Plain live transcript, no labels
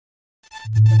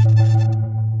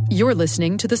You're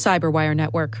listening to the Cyberwire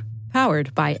Network,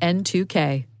 powered by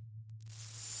N2K.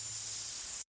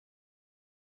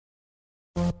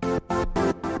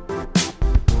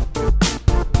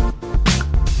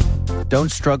 Don't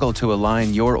struggle to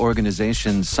align your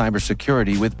organization's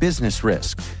cybersecurity with business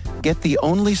risk. Get the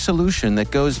only solution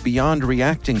that goes beyond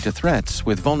reacting to threats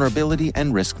with vulnerability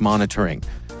and risk monitoring.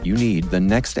 You need the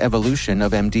next evolution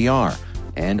of MDR,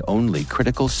 and only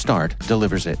Critical Start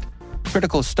delivers it.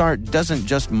 Critical Start doesn't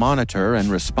just monitor and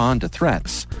respond to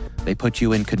threats. They put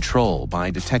you in control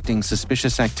by detecting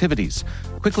suspicious activities,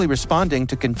 quickly responding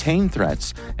to contain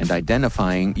threats, and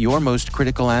identifying your most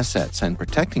critical assets and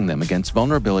protecting them against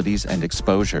vulnerabilities and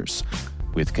exposures.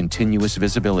 With continuous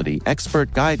visibility,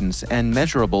 expert guidance, and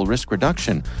measurable risk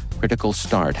reduction, Critical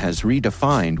Start has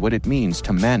redefined what it means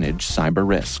to manage cyber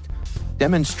risk.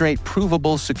 Demonstrate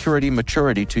provable security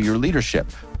maturity to your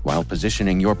leadership while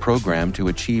positioning your program to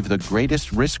achieve the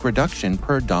greatest risk reduction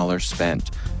per dollar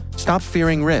spent. Stop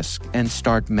fearing risk and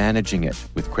start managing it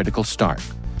with Critical Start.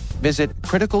 Visit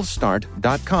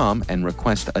criticalstart.com and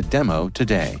request a demo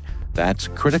today. That's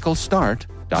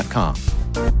criticalstart.com.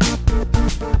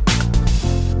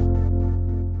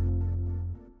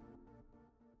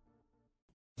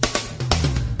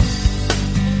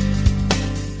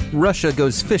 Russia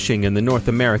goes fishing in the North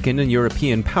American and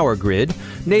European power grid.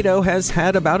 NATO has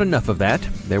had about enough of that.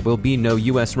 There will be no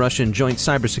U.S.-Russian joint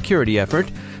cybersecurity effort.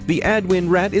 The Adwin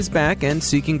rat is back and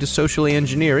seeking to socially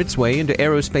engineer its way into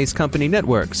aerospace company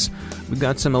networks. We've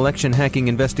got some election hacking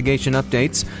investigation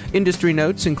updates, industry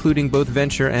notes including both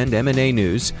venture and M&A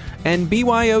news, and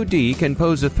BYOD can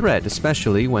pose a threat,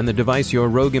 especially when the device your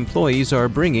rogue employees are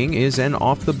bringing is an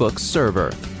off-the-books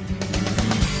server.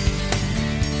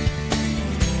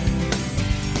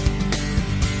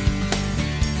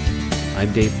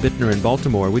 I'm Dave Bittner in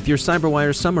Baltimore with your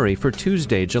CyberWire summary for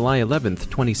Tuesday, July 11th,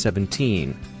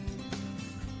 2017.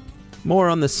 More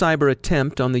on the cyber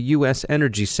attempt on the U.S.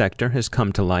 energy sector has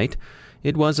come to light.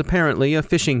 It was apparently a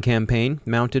phishing campaign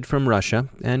mounted from Russia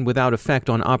and without effect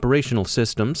on operational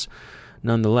systems.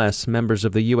 Nonetheless, members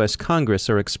of the U.S. Congress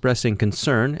are expressing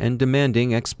concern and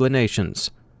demanding explanations.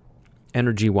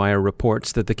 EnergyWire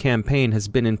reports that the campaign has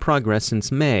been in progress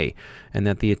since May, and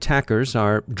that the attackers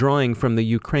are drawing from the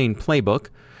Ukraine playbook,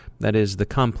 that is, the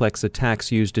complex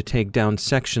attacks used to take down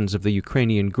sections of the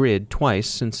Ukrainian grid twice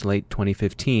since late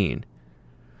 2015.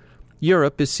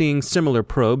 Europe is seeing similar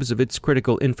probes of its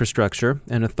critical infrastructure,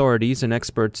 and authorities and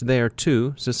experts there,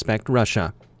 too, suspect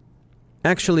Russia.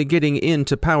 Actually getting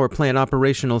into power plant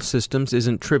operational systems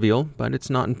isn't trivial, but it's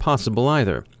not impossible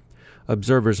either.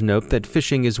 Observers note that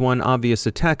phishing is one obvious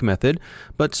attack method,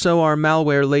 but so are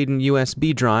malware-laden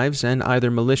USB drives and either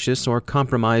malicious or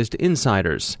compromised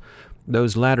insiders.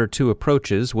 Those latter two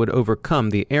approaches would overcome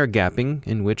the air-gapping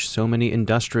in which so many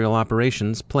industrial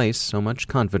operations place so much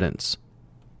confidence.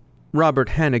 Robert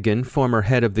Hannigan, former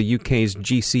head of the UK's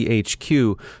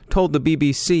GCHQ, told the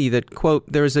BBC that, quote,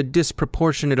 there is a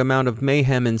disproportionate amount of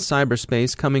mayhem in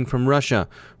cyberspace coming from Russia,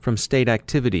 from state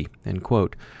activity, end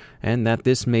quote, and that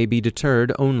this may be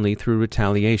deterred only through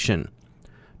retaliation.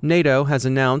 NATO has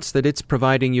announced that it's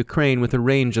providing Ukraine with a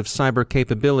range of cyber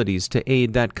capabilities to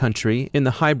aid that country in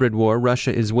the hybrid war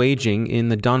Russia is waging in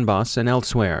the Donbass and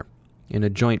elsewhere. In a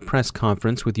joint press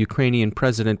conference with Ukrainian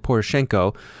President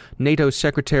Poroshenko, NATO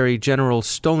Secretary General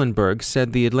Stoltenberg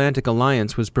said the Atlantic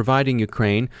Alliance was providing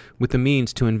Ukraine with the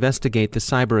means to investigate the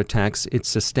cyber attacks it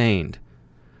sustained.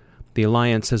 The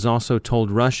alliance has also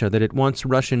told Russia that it wants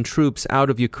Russian troops out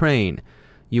of Ukraine.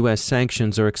 U.S.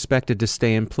 sanctions are expected to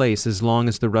stay in place as long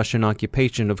as the Russian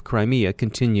occupation of Crimea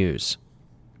continues.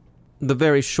 The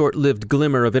very short-lived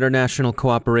glimmer of international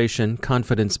cooperation,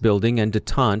 confidence-building, and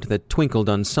détente that twinkled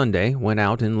on Sunday went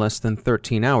out in less than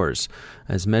 13 hours,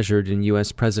 as measured in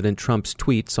U.S. President Trump's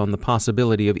tweets on the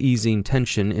possibility of easing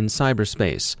tension in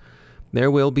cyberspace.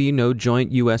 There will be no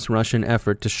joint U.S.-Russian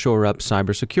effort to shore up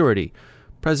cybersecurity.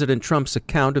 President Trump's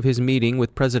account of his meeting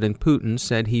with President Putin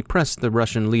said he pressed the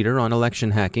Russian leader on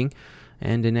election hacking,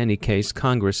 and in any case,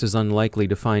 Congress is unlikely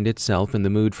to find itself in the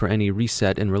mood for any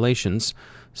reset in relations,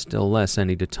 still less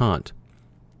any détente.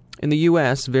 In the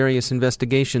U.S., various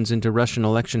investigations into Russian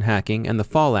election hacking and the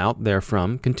fallout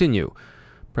therefrom continue.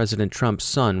 President Trump's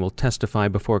son will testify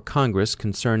before Congress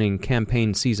concerning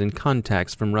campaign season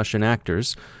contacts from Russian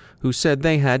actors who said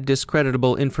they had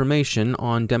discreditable information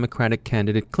on Democratic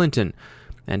candidate Clinton,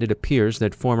 and it appears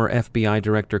that former FBI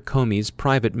Director Comey's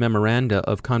private memoranda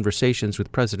of conversations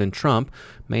with President Trump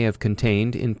may have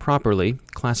contained improperly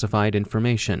classified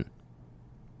information.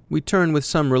 We turn with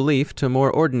some relief to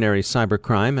more ordinary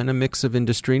cybercrime and a mix of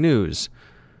industry news.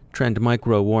 Trend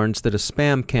Micro warns that a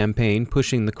spam campaign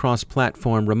pushing the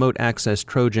cross-platform remote access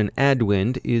Trojan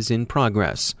Adwind is in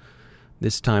progress.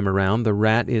 This time around, the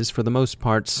rat is for the most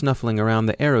part snuffling around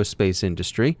the aerospace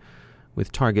industry,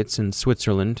 with targets in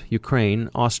Switzerland, Ukraine,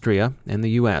 Austria, and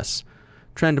the U.S.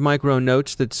 Trend Micro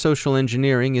notes that social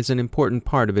engineering is an important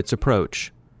part of its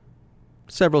approach.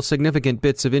 Several significant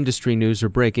bits of industry news are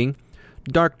breaking.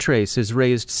 Darktrace has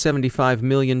raised $75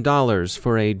 million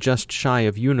for a just shy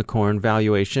of unicorn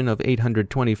valuation of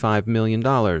 $825 million.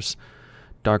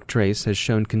 Darktrace has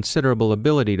shown considerable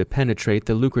ability to penetrate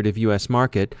the lucrative U.S.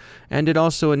 market, and it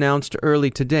also announced early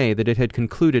today that it had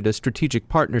concluded a strategic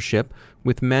partnership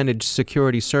with managed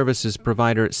security services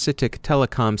provider Citic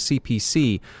Telecom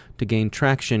CPC to gain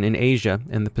traction in Asia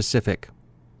and the Pacific.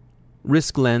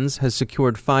 RiskLens has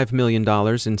secured $5 million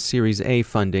in Series A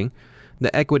funding.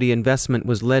 The equity investment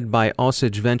was led by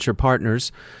Osage Venture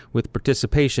Partners, with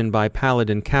participation by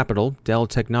Paladin Capital, Dell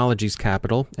Technologies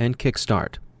Capital, and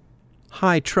Kickstart.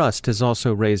 High Trust has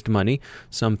also raised money,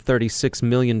 some $36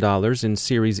 million in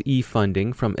Series E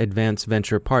funding from Advanced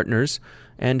Venture Partners,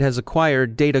 and has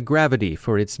acquired Data Gravity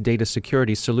for its data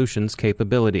security solutions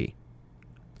capability.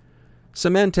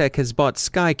 Symantec has bought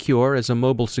SkyCure as a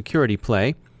mobile security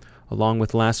play. Along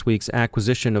with last week's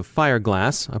acquisition of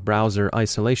Fireglass, a browser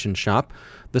isolation shop,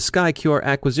 the SkyCure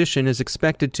acquisition is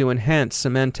expected to enhance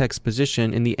Symantec's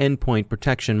position in the endpoint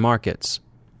protection markets.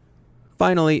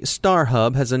 Finally,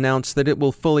 StarHub has announced that it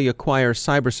will fully acquire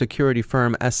cybersecurity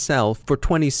firm Accel for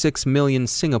 26 million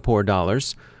Singapore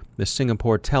dollars. The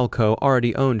Singapore telco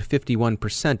already owned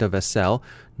 51% of Accel.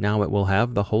 Now it will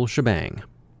have the whole shebang.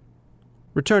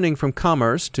 Returning from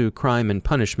commerce to crime and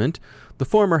punishment, the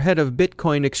former head of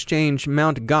Bitcoin exchange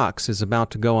Mt. Gox is about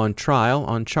to go on trial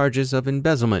on charges of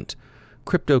embezzlement.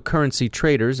 Cryptocurrency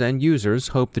traders and users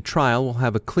hope the trial will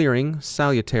have a clearing,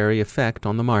 salutary effect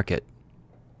on the market.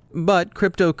 But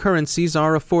cryptocurrencies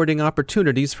are affording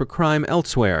opportunities for crime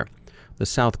elsewhere. The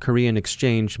South Korean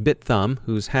exchange BitThumb,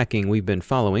 whose hacking we've been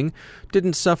following,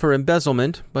 didn't suffer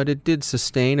embezzlement, but it did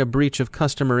sustain a breach of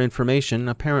customer information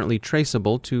apparently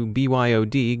traceable to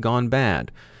BYOD gone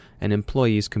bad. An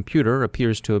employee's computer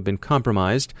appears to have been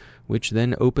compromised, which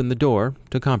then opened the door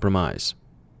to compromise.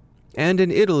 And in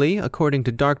Italy, according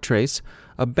to Darktrace,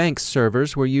 a bank's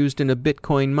servers were used in a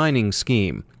Bitcoin mining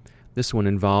scheme. This one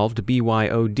involved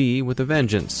BYOD with a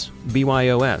vengeance.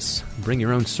 BYOS, bring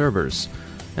your own servers,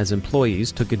 as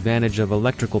employees took advantage of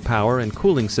electrical power and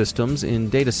cooling systems in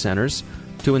data centers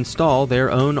to install their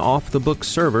own off-the-book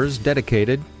servers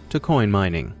dedicated to coin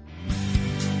mining.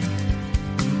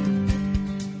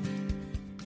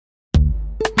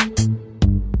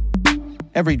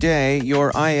 Every day,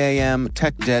 your IAM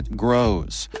tech debt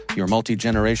grows. Your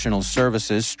multi-generational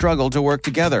services struggle to work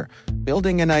together.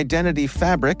 Building an identity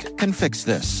fabric can fix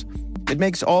this. It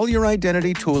makes all your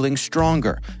identity tooling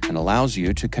stronger and allows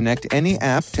you to connect any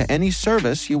app to any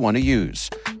service you want to use,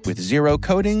 with zero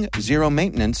coding, zero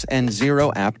maintenance, and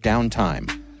zero app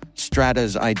downtime.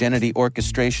 Strata's identity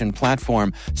orchestration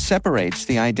platform separates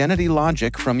the identity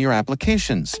logic from your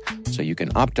applications, so you can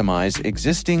optimize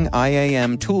existing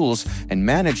IAM tools and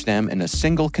manage them in a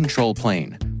single control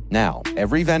plane. Now,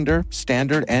 every vendor,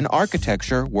 standard, and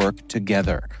architecture work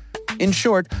together. In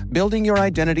short, building your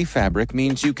identity fabric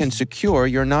means you can secure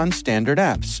your non-standard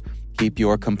apps, keep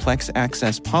your complex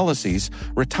access policies,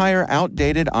 retire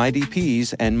outdated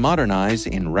IDPs, and modernize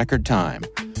in record time.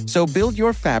 So build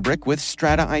your fabric with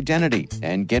Strata Identity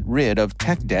and get rid of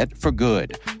tech debt for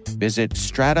good. Visit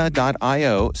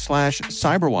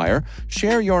strata.io/cyberwire,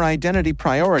 share your identity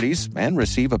priorities, and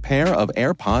receive a pair of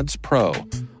AirPods Pro.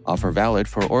 Offer valid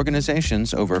for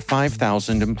organizations over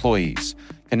 5,000 employees.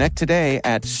 Connect today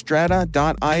at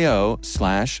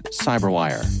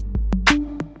strata.io/cyberwire.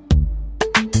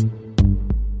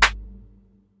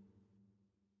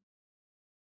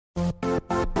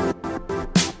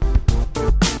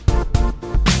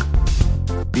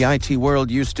 The IT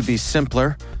world used to be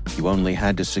simpler. You only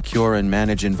had to secure and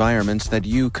manage environments that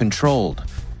you controlled.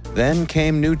 Then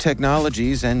came new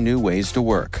technologies and new ways to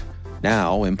work.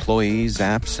 Now, employees,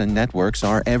 apps, and networks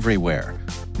are everywhere.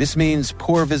 This means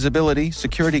poor visibility,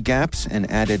 security gaps, and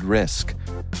added risk.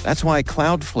 That's why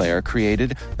Cloudflare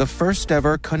created the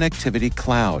first-ever connectivity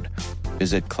cloud.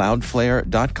 Visit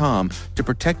cloudflare.com to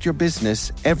protect your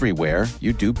business everywhere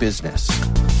you do business.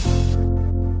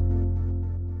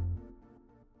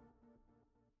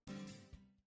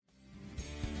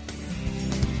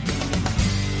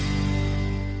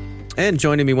 And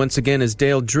joining me once again is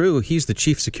Dale Drew. He's the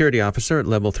Chief Security Officer at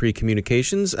Level 3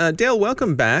 Communications. Dale,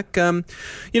 welcome back.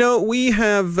 We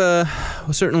have,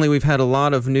 certainly we've had a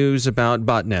lot of news about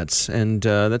botnets, and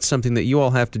that's something that you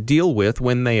all have to deal with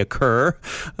when they occur.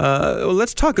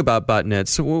 Let's talk about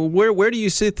botnets. Where do you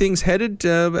see things headed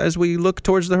as we look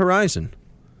towards the horizon?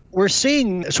 We're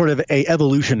seeing sort of an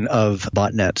evolution of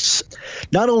botnets.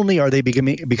 Not only are they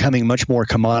becoming much more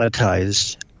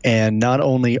commoditized, and not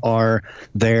only are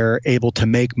they able to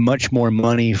make much more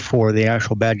money for the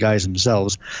actual bad guys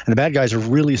themselves, and the bad guys have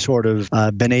really sort of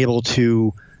been able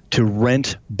to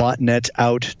rent botnet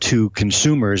out to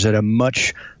consumers at a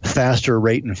much faster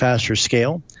rate and faster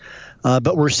scale.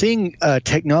 But we're seeing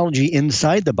technology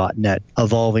inside the botnet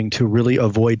evolving to really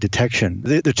avoid detection.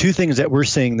 The two things that we're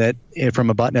seeing that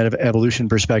from a botnet evolution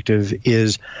perspective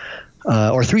is,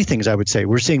 or three things I would say.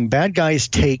 We're seeing bad guys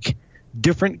take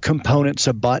different components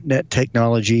of botnet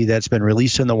technology that's been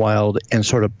released in the wild and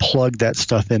sort of plug that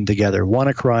stuff in together.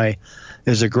 WannaCry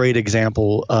is a great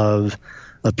example of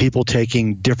people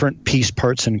taking different piece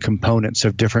parts and components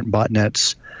of different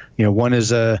botnets. One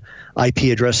is a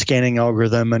IP address scanning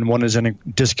algorithm, and one is a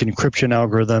disk encryption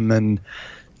algorithm, and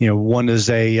one is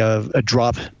a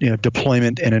drop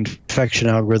deployment and infection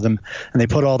algorithm, and they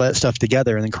put all that stuff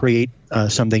together and then create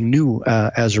something new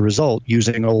as a result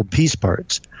using old piece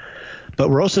parts. But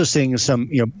we're also seeing some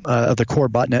of the core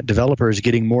botnet developers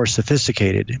getting more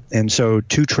sophisticated. And so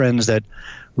two trends that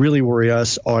really worry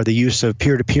us are the use of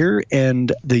peer-to-peer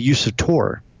and the use of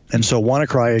Tor. And so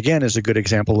WannaCry, again, is a good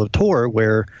example of Tor,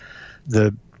 where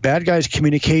the bad guys'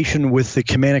 communication with the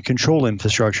command and control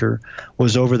infrastructure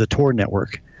was over the Tor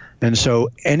network. And so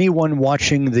anyone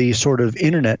watching the sort of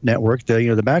internet network,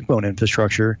 the backbone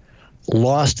infrastructure,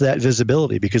 lost that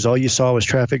visibility because all you saw was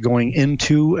traffic going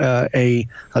into a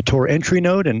Tor entry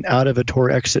node and out of a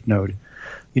Tor exit node.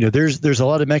 There's a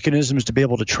lot of mechanisms to be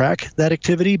able to track that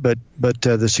activity, but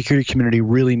the security community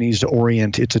really needs to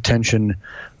orient its attention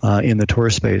in the Tor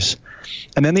space.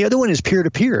 And then the other one is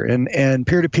peer-to-peer, and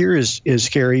peer-to-peer is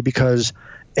scary because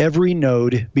every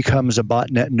node becomes a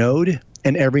botnet node,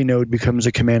 and every node becomes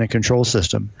a command and control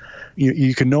system.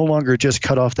 You can no longer just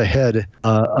cut off the head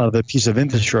of a piece of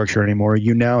infrastructure anymore.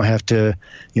 You now have to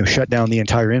shut down the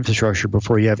entire infrastructure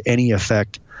before you have any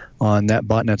effect on that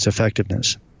botnet's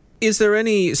effectiveness. Is there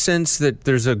any sense that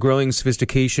there's a growing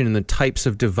sophistication in the types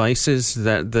of devices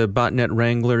that the botnet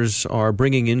wranglers are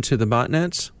bringing into the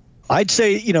botnets? I'd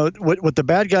say, what the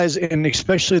bad guys, and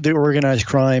especially the organized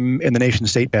crime and the nation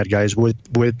state bad guys, what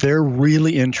they're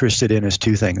really interested in is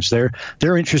two things. They're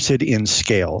interested in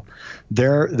scale.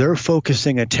 They're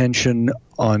focusing attention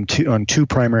on two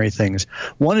primary things.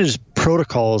 One is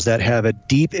protocols that have a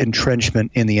deep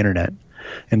entrenchment in the internet.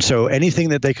 And so anything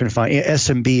that they can find,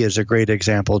 SMB is a great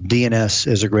example, DNS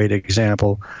is a great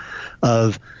example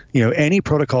of any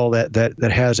protocol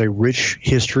that has a rich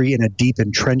history and a deep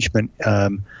entrenchment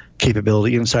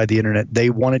capability inside the internet. They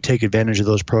want to take advantage of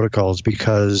those protocols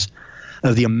because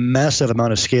of the massive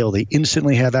amount of scale they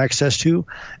instantly have access to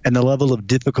and the level of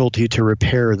difficulty to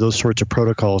repair those sorts of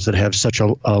protocols that have such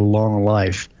a long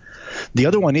life. The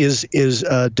other one is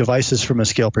devices from a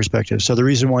scale perspective. So the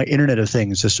reason why Internet of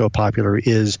Things is so popular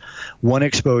is one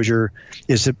exposure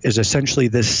is essentially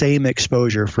the same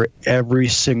exposure for every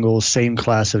single same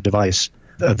class of device,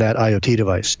 of that IoT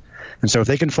device. And so if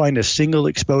they can find a single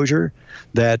exposure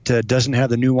that doesn't have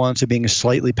the nuance of being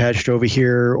slightly patched over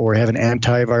here or have an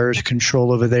antivirus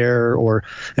control over there or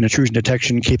an intrusion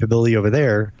detection capability over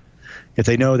there, if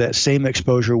they know that same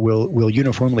exposure will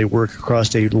uniformly work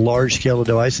across a large scale of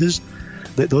devices,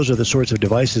 those are the sorts of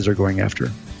devices they're going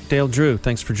after. Dale Drew,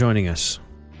 thanks for joining us.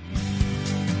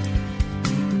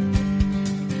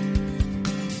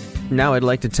 Now I'd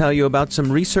like to tell you about some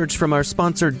research from our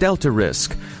sponsor, Delta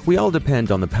Risk. We all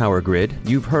depend on the power grid.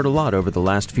 You've heard a lot over the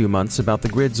last few months about the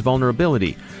grid's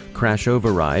vulnerability. Crash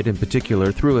override, in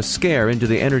particular, threw a scare into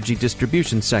the energy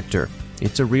distribution sector.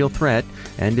 It's a real threat,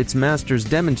 and its masters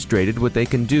demonstrated what they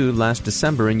can do last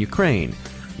December in Ukraine.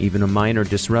 Even a minor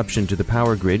disruption to the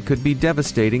power grid could be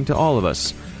devastating to all of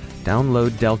us.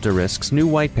 Download Delta Risk's new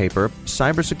white paper,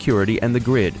 Cybersecurity and the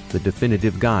Grid, the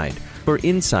Definitive Guide, for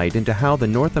insight into how the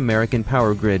North American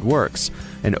power grid works,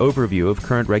 an overview of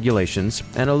current regulations,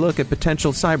 and a look at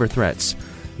potential cyber threats.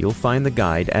 You'll find the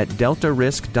guide at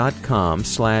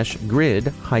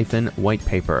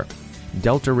deltarisk.com/grid-whitepaper.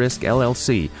 Delta Risk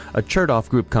LLC, a Chertoff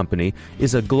Group company,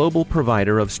 is a global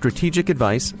provider of strategic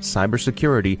advice,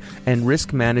 cybersecurity, and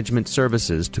risk management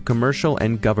services to commercial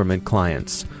and government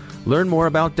clients. Learn more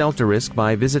about Delta Risk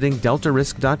by visiting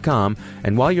deltarisk.com,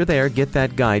 and while you're there, get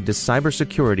that guide to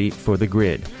cybersecurity for the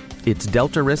grid. It's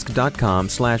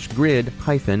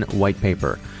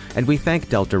deltarisk.com/grid-whitepaper. And we thank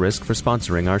Delta Risk for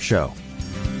sponsoring our show.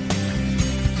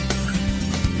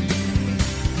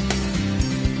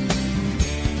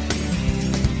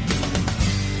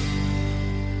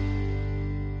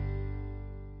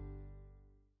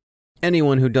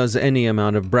 Anyone who does any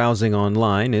amount of browsing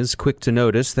online is quick to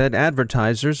notice that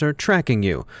advertisers are tracking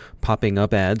you, popping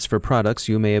up ads for products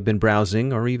you may have been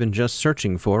browsing or even just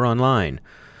searching for online.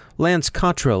 Lance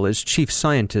Cottrell is chief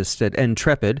scientist at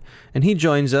Intrepid, and he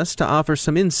joins us to offer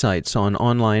some insights on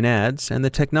online ads and the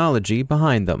technology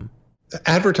behind them.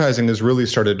 Advertising has really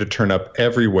started to turn up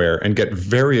everywhere and get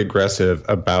very aggressive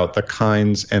about the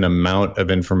kinds and amount of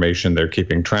information they're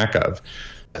keeping track of.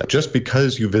 Just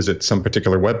because you visit some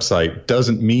particular website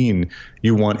doesn't mean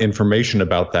you want information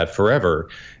about that forever.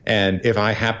 And if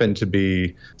I happen to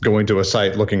be going to a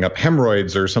site looking up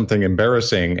hemorrhoids or something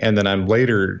embarrassing, and then I'm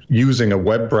later using a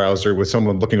web browser with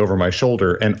someone looking over my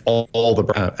shoulder and all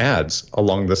the ads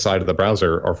along the side of the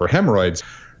browser are for hemorrhoids,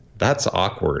 that's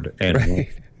awkward and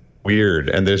weird.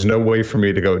 And there's no way for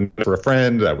me to go for a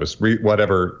friend that was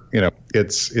whatever,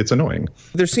 it's annoying.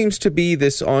 There seems to be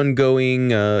this ongoing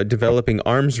developing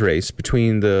arms race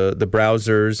between the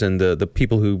browsers and the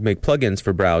people who make plugins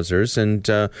for browsers. And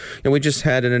we just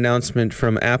had an announcement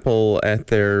from Apple at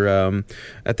their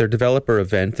developer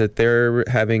event that they're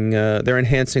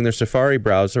enhancing their Safari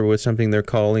browser with something they're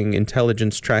calling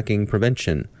intelligence tracking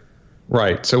prevention.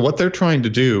 Right. So what they're trying to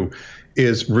do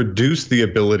is reduce the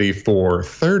ability for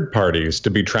third parties to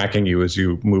be tracking you as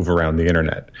you move around the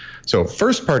internet. So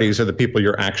first parties are the people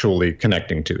you're actually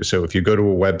connecting to. So if you go to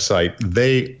a website,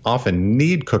 they often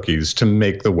need cookies to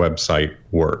make the website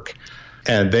work.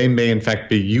 And they may, in fact,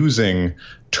 be using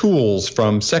tools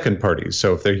from second parties.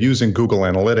 So if they're using Google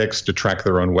Analytics to track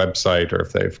their own website, or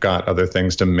if they've got other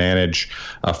things to manage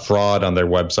fraud on their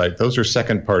website, those are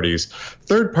second parties.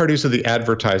 Third parties are the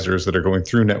advertisers that are going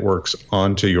through networks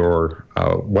onto your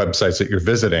websites that you're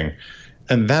visiting.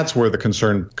 And that's where the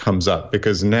concern comes up,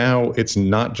 because now it's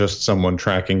not just someone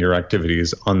tracking your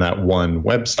activities on that one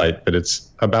website, but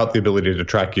it's about the ability to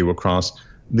track you across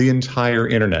the entire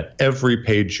internet. Every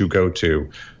page you go to,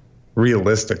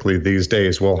 realistically these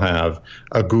days, will have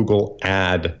a Google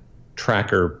ad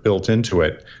tracker built into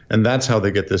it. And that's how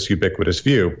they get this ubiquitous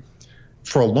view.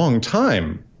 For a long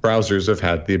time, browsers have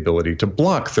had the ability to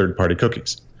block third-party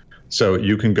cookies. So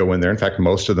you can go in there. In fact,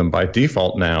 most of them by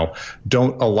default now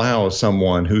don't allow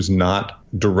someone who's not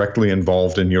directly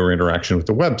involved in your interaction with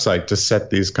the website to set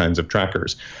these kinds of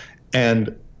trackers.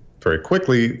 And very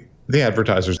quickly, the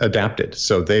advertisers adapted.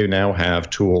 So they now have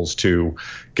tools to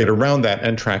get around that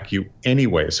and track you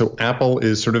anyway. So Apple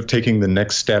is sort of taking the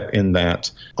next step in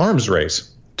that arms race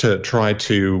to try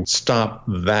to stop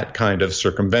that kind of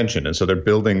circumvention. And so they're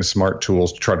building smart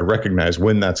tools to try to recognize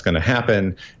when that's going to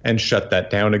happen and shut that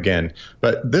down again.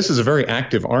 But this is a very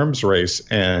active arms race.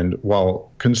 And while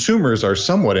consumers are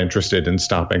somewhat interested in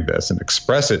stopping this and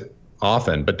express it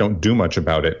often, but don't do much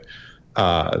about it,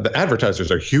 the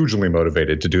advertisers are hugely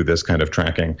motivated to do this kind of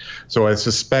tracking. So I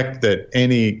suspect that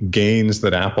any gains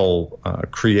that Apple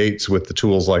creates with the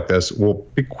tools like this will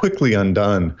be quickly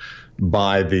undone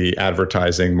by the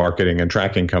advertising, marketing, and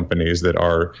tracking companies that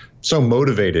are so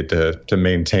motivated to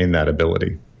maintain that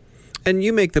ability. And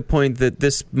you make the point that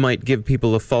this might give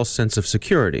people a false sense of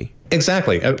security.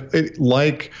 Exactly.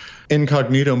 Like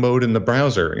incognito mode in the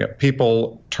browser.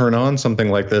 People turn on something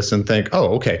like this and think,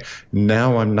 oh, okay,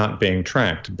 now I'm not being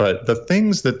tracked. But the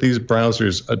things that these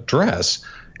browsers address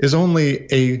is only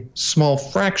a small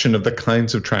fraction of the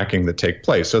kinds of tracking that take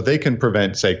place. So they can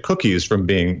prevent, say, cookies from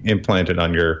being implanted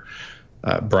on your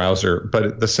browser. But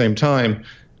at the same time,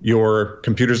 your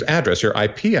computer's address, your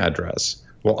IP address,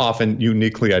 will often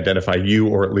uniquely identify you,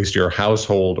 or at least your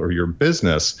household or your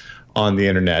business, on the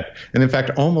internet. And in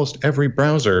fact, almost every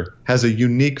browser has a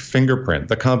unique fingerprint.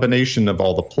 The combination of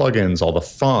all the plugins, all the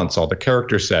fonts, all the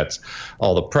character sets,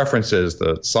 all the preferences,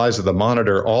 the size of the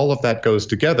monitor, all of that goes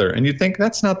together. And you'd think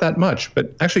that's not that much,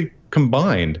 but actually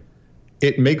combined,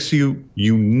 it makes you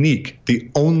unique, the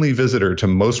only visitor to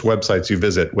most websites you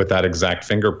visit with that exact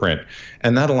fingerprint.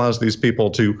 And that allows these people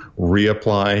to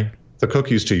reapply the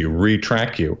cookies to you,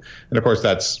 retrack you. And of course,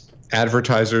 that's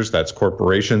advertisers, that's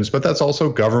corporations, but that's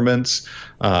also governments,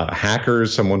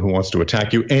 hackers, someone who wants to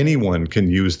attack you. Anyone can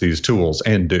use these tools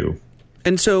and do.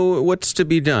 And so what's to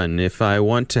be done? If I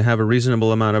want to have a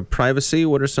reasonable amount of privacy,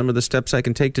 what are some of the steps I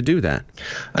can take to do that?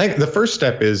 I think the first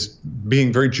step is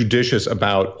being very judicious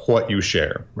about what you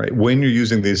share, right? When you're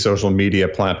using these social media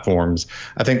platforms,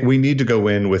 I think we need to go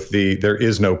in with the there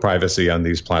is no privacy on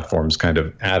these platforms kind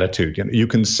of attitude. You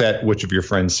can set which of your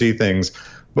friends see things,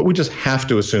 But we just have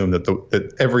to assume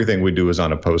that everything we do is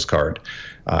on a postcard,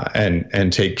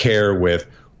 and take care with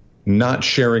not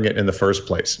sharing it in the first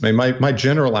place. I mean, my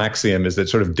general axiom is that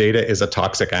sort of data is a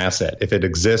toxic asset. If it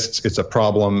exists, it's a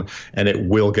problem, and it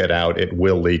will get out, it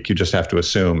will leak. You just have to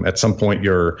assume at some point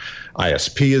your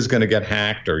ISP is going to get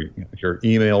hacked, or your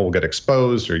email will get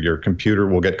exposed, or your computer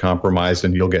will get compromised,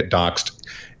 and you'll get doxxed.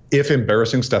 If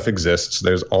embarrassing stuff exists,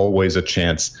 there's always a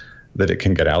chance that it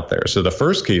can get out there. So the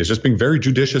first key is just being very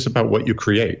judicious about what you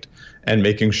create and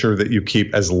making sure that you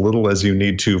keep as little as you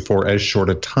need to for as short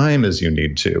a time as you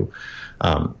need to.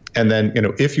 And then,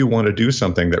 if you want to do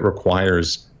something that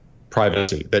requires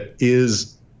privacy, that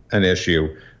is an issue,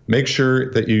 make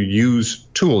sure that you use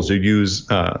tools.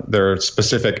 There are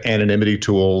specific anonymity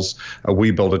tools.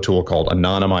 We build a tool called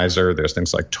Anonymizer. There's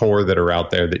things like Tor that are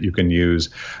out there that you can use.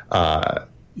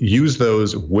 Use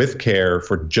those with care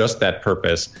for just that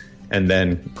purpose, and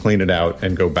then clean it out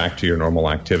and go back to your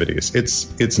normal activities.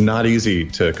 It's not easy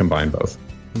to combine both.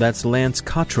 That's Lance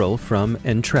Cottrell from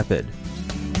Intrepid.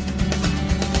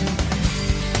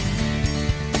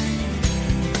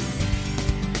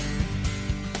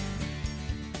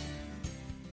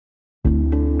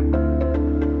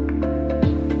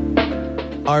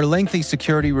 Are lengthy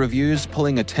security reviews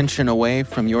pulling attention away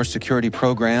from your security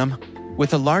program?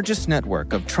 With the largest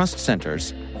network of trust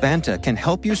centers, Vanta can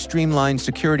help you streamline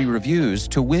security reviews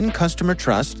to win customer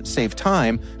trust, save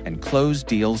time, and close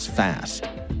deals fast.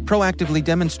 Proactively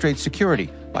demonstrate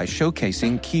security by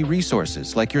showcasing key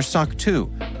resources like your SOC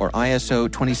 2 or ISO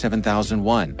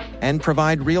 27001, and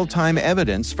provide real-time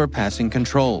evidence for passing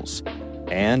controls.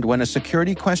 And when a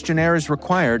security questionnaire is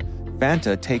required,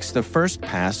 Vanta takes the first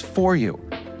pass for you.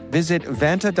 Visit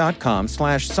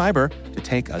vanta.com/cyber to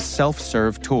take a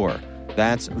self-serve tour.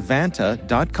 That's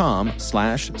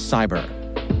vanta.com/cyber.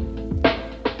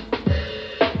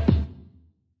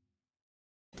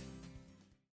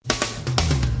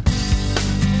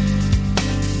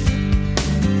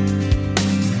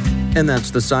 And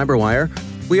that's the Cyberwire.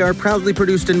 We are proudly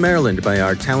produced in Maryland by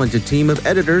our talented team of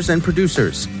editors and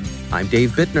producers. I'm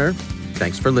Dave Bittner.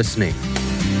 Thanks for listening.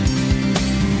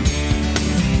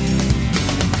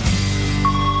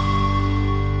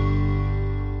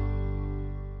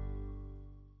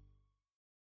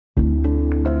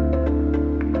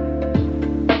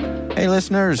 Hey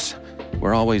listeners,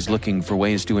 we're always looking for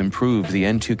ways to improve the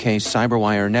N2K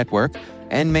Cyberwire network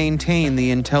and maintain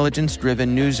the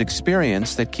intelligence-driven news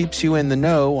experience that keeps you in the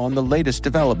know on the latest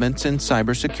developments in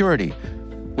cybersecurity.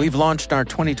 We've launched our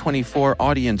 2024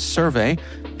 audience survey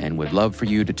and would love for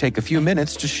you to take a few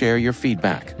minutes to share your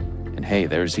feedback. And hey,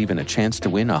 there's even a chance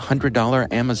to win a $100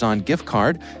 Amazon gift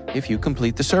card if you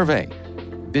complete the survey.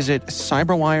 Visit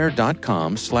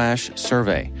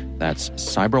cyberwire.com/survey. That's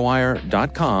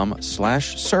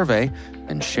cyberwire.com/survey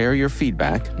and share your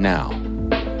feedback now.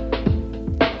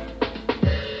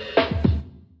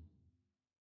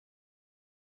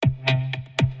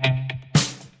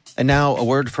 And now a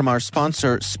word from our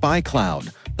sponsor,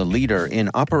 SpyCloud, the leader in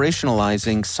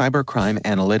operationalizing cybercrime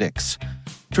analytics.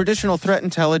 Traditional threat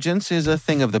intelligence is a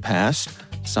thing of the past.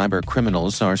 Cyber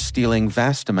criminals are stealing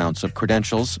vast amounts of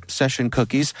credentials, session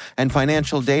cookies, and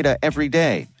financial data every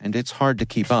day, and it's hard to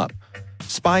keep up.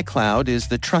 SpyCloud is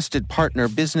the trusted partner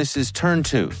businesses turn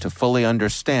to fully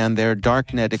understand their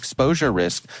darknet exposure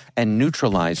risk and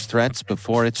neutralize threats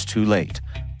before it's too late.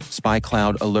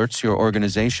 SpyCloud alerts your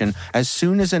organization as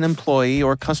soon as an employee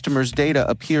or customer's data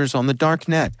appears on the dark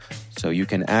net, so you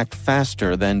can act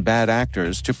faster than bad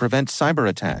actors to prevent cyber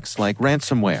attacks like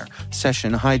ransomware,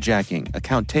 session hijacking,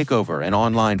 account takeover, and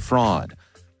online fraud.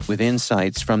 With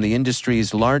insights from the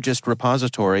industry's largest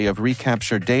repository of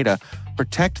recaptured data,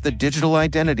 protect the digital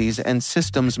identities and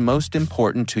systems most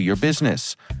important to your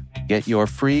business. Get your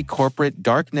free corporate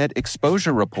darknet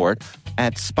exposure report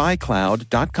at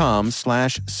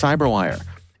spycloud.com/cyberwire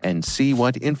and see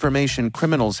what information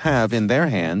criminals have in their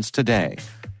hands today.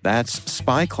 That's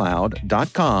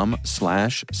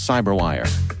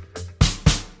spycloud.com/cyberwire.